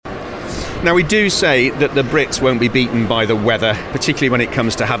Now, we do say that the Brits won't be beaten by the weather, particularly when it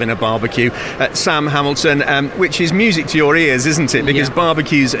comes to having a barbecue. Sam Hamilton, which is music to your ears, isn't it? Because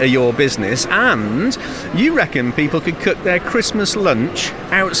barbecues are your business, and you reckon people could cook their Christmas lunch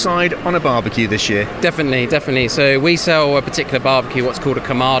outside on a barbecue this year? Definitely. So we sell a particular barbecue, what's called a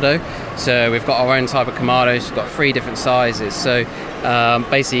Kamado. So we've got our own type of Kamados, we've got 3 different sizes. So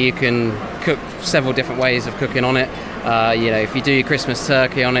basically you can cook several different ways of cooking on it. If you do your Christmas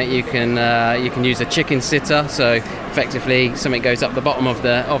turkey on it, you can use a chicken sitter. So effectively, something goes up the bottom of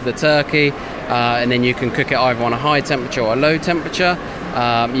the turkey, and then you can cook it either on a high temperature or a low temperature.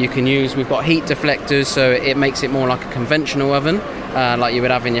 We've got heat deflectors, so it makes it more like a conventional oven, like you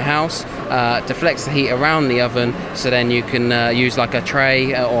would have in your house. Deflects the heat around the oven, so then you can use like a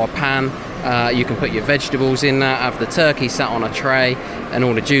tray or a pan. You can put your vegetables in that, have the turkey sat on a tray, and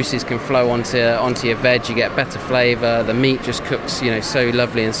all the juices can flow onto your veg. You get better flavour. The meat just cooks, so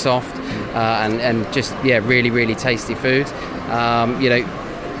lovely and soft, and just really, really tasty food.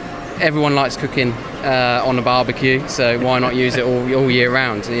 Everyone likes cooking on a barbecue, so why not use it all year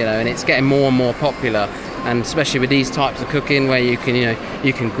round? And it's getting more and more popular, and especially with these types of cooking where you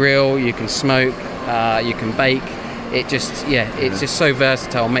can grill, you can smoke, you can bake. It's just so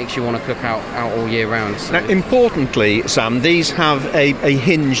versatile, makes you want to cook out all year round. So. Now, importantly, Sam, these have a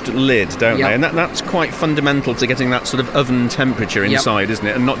hinged lid, don't they? And that's quite fundamental to getting that sort of oven temperature inside, isn't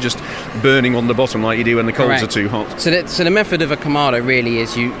it? And not just burning on the bottom like you do when the coals are too hot. So the method of a Kamado really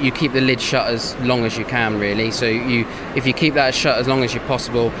is you keep the lid shut as long as you can, really. So if you keep that shut as long as you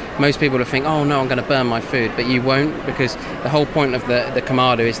possible, most people will think, oh no, I'm going to burn my food, but you won't, because the whole point of the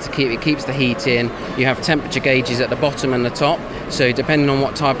Kamado is it keeps the heat in. You have temperature gauges at the bottom and the top, so depending on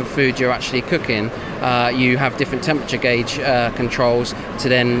what type of food you're actually cooking, you have different temperature gauge controls to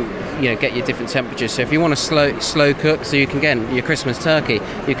then get your different temperatures. So if you want to slow cook, so you can get your Christmas turkey,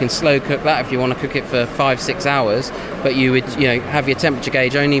 you can slow cook that if you want to cook it for 5-6 hours, but you would have your temperature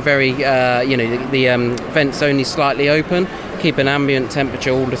gauge only very the vents only slightly open, keep an ambient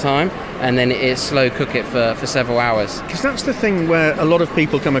temperature all the time, and then it is slow cook it for several hours. Because that's the thing where a lot of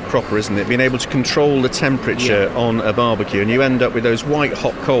people come a cropper, isn't it? Being able to control the temperature on a barbecue, and you end up with those white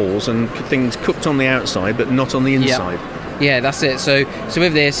hot coals and things cooked on the outside but not on the inside. Yeah, that's it. So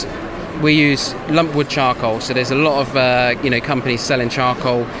with this, we use lump wood charcoal. So there's a lot of companies selling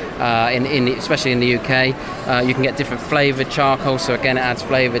charcoal, especially in the UK. You can get different flavoured charcoal. So again, it adds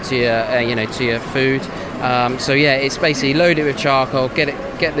flavour to your food. It's basically load it with charcoal, get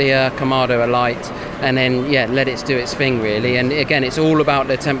the Kamado alight, and then let it do its thing really. And again, it's all about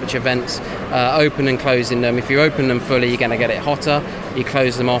the temperature vents, open and closing them. If you open them fully, you're going to get it hotter. You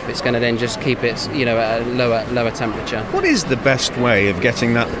close them off, it's going to then just keep it at a lower temperature. What is the best way of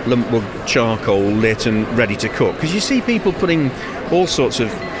getting that lump wood charcoal lit and ready to cook? Because you see people putting all sorts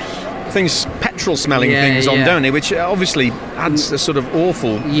of things, petrol smelling things on, don't they, which obviously adds a sort of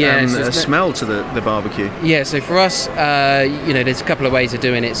awful smell to the barbecue. So for us, there's a couple of ways of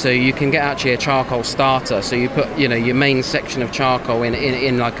doing it. So you can get actually a charcoal starter, so you put your main section of charcoal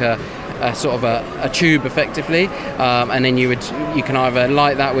in like a sort of a tube effectively, and then you can either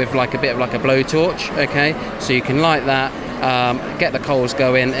light that with like a bit of like a blowtorch, okay, so you can light that, get the coals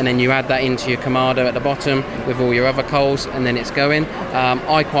going, and then you add that into your Kamado at the bottom with all your other coals, and then it's going.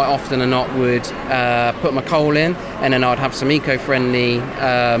 I quite often or not would put my coal in, and then I'd have some eco-friendly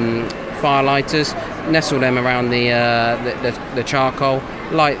fire lighters, nestle them around the charcoal,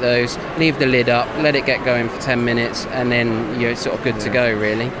 light those, leave the lid up, let it get going for 10 minutes, and then you're sort of good to go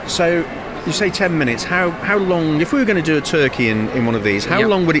really. So you say 10 minutes, how long, if we were going to do a turkey in one of these, how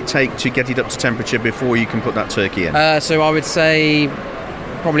long would it take to get it up to temperature before you can put that turkey in? So I would say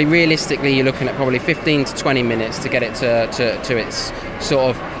probably realistically you're looking at probably 15 to 20 minutes to get it to its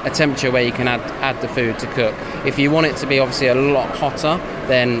sort of a temperature where you can add the food to cook. If you want it to be obviously a lot hotter,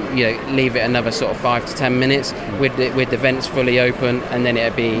 then leave it another sort of 5 to 10 minutes with the vents fully open, and then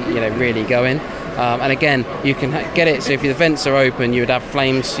it'll be really going. And again, you can get it so if the vents are open, you would have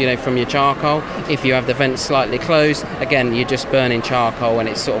flames from your charcoal. If you have the vents slightly closed, again you're just burning charcoal, and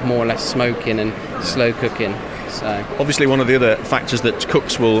it's sort of more or less smoking and slow cooking. So obviously one of the other factors that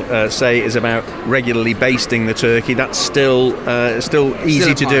cooks will say is about regularly basting the turkey. That's still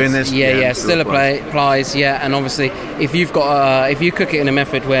easy to do in this. Still applies. And obviously if you cook it in a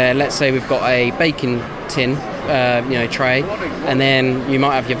method where, let's say we've got a baking tin tray, and then you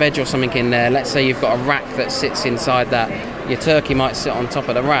might have your veg or something in there. Let's say you've got a rack that sits inside that. Your turkey might sit on top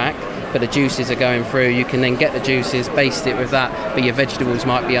of the rack, but the juices are going through. You can then get the juices, baste it with that, but your vegetables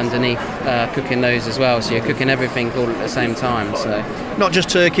might be underneath, cooking those as well. So you're cooking everything all at the same time. So not just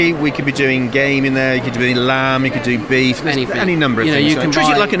turkey. We could be doing game in there. You could be doing lamb. You could do beef. Anything. Any number of things. You can treat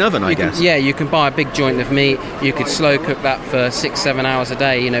buy, it like an oven, I guess. You can buy a big joint of meat. You could slow cook that for 6-7 hours a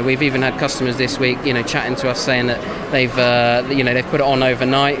day. We've even had customers this week, chatting to us saying that they've put it on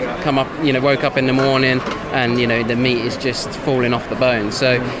overnight, come up, woke up in the morning, and the meat is just falling off the bone.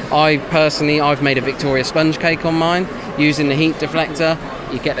 So I've made a Victoria sponge cake on mine using the heat deflector.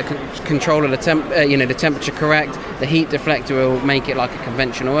 You get the control of the the temperature correct. The heat deflector will make it like a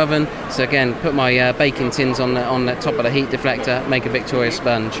conventional oven. So again, put my baking tins on the top of the heat deflector, make a Victoria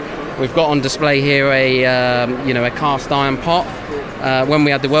sponge. We've got on display here a cast iron pot. When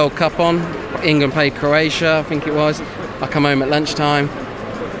we had the World Cup on, England played Croatia, I think it was. I come home at lunchtime,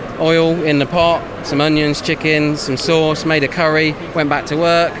 oil in the pot, some onions, chicken, some sauce, made a curry, went back to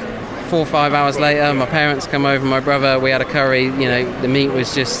work. 4 or 5 hours later, my parents come over, my brother, we had a curry. The meat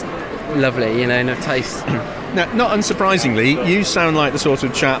was just lovely, the taste. Now, not unsurprisingly, you sound like the sort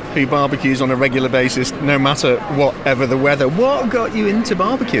of chap who barbecues on a regular basis, no matter whatever the weather. What got you into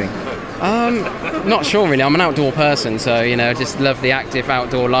barbecuing? Not sure really. I'm an outdoor person, so I just love the active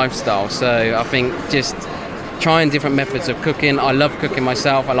outdoor lifestyle. So I think just trying different methods of cooking. I love cooking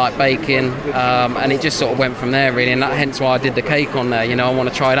myself. I like baking, and it just sort of went from there really. And hence why I did the cake on there. I want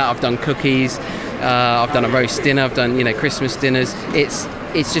to try it out. I've done cookies. I've done a roast dinner. I've done Christmas dinners.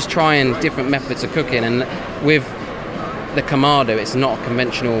 It's just trying different methods of cooking. And with the Kamado, it's not a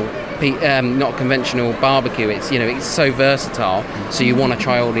conventional barbecue. It's so versatile. So you want to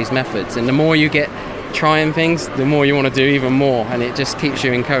try all these methods, and the more you get trying things, the more you want to do even more, and it just keeps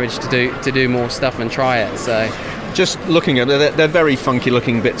you encouraged to do more stuff and try it. So just looking at it, they're very funky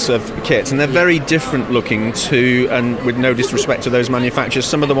looking bits of kit, and they're very different looking to, and with no disrespect to those manufacturers,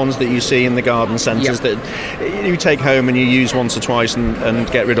 some of the ones that you see in the garden centres that you take home and you use once or twice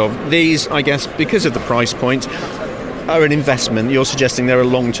and get rid of. These, I guess, because of the price point, are an investment. You're suggesting they're a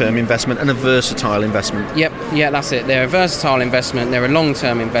long-term investment and a versatile investment. Yep, that's it. They're a versatile investment. They're a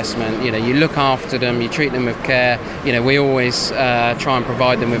long-term investment. You look after them, you treat them with care. We always try and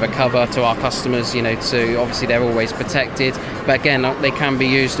provide them with a cover to our customers. To obviously they're always protected. But again, they can be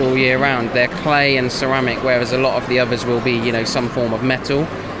used all year round. They're clay and ceramic, whereas a lot of the others will be, some form of metal.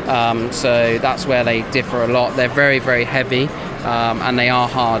 So that's where they differ a lot. They're very, very heavy, and they are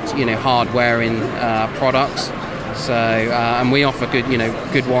hard-wearing products. So and we offer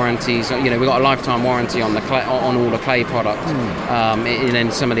good warranties. We've got a lifetime warranty on on all the clay products. And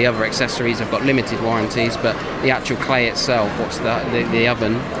then some of the other accessories have got limited warranties, but the actual clay itself, what's the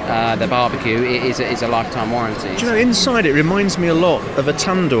oven, the barbecue, is a lifetime warranty. Do inside it reminds me a lot of a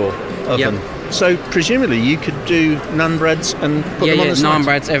tandoor oven. Yep. So presumably you could do naan breads and put them on the side? Naan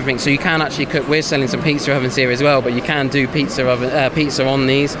breads, everything. So you can actually cook. We're selling some pizza ovens here as well, but you can do pizza on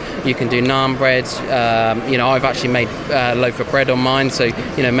these. You can do naan breads. I've actually made a loaf of bread on mine. So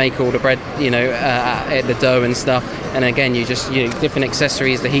make all the bread, the dough and stuff. And again, you just different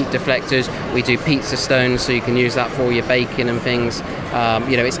accessories, the heat deflectors. We do pizza stones, so you can use that for your baking and things.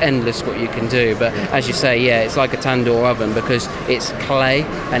 It's endless what you can do. But as you say, it's like a tandoor oven because it's clay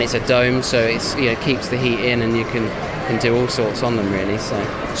and it's a dome, so it keeps the heat in, and you can do all sorts on them really. So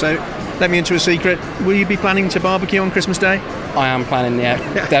let me into a secret. Will you be planning to barbecue on Christmas Day? I am planning,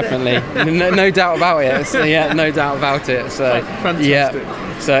 definitely. No doubt about it. So, no doubt about it. So fantastic.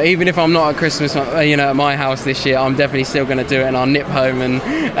 So even if I'm not at Christmas, at my house this year, I'm definitely still going to do it, and I'll nip home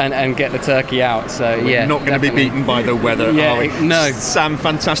and get the turkey out. So we're not going to be beaten by the weather, are we? No. Sam,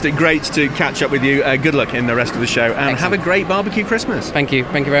 fantastic. Great to catch up with you. Good luck in the rest of the show, and Excellent. Have a great barbecue Christmas. Thank you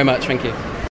very much. Thank you.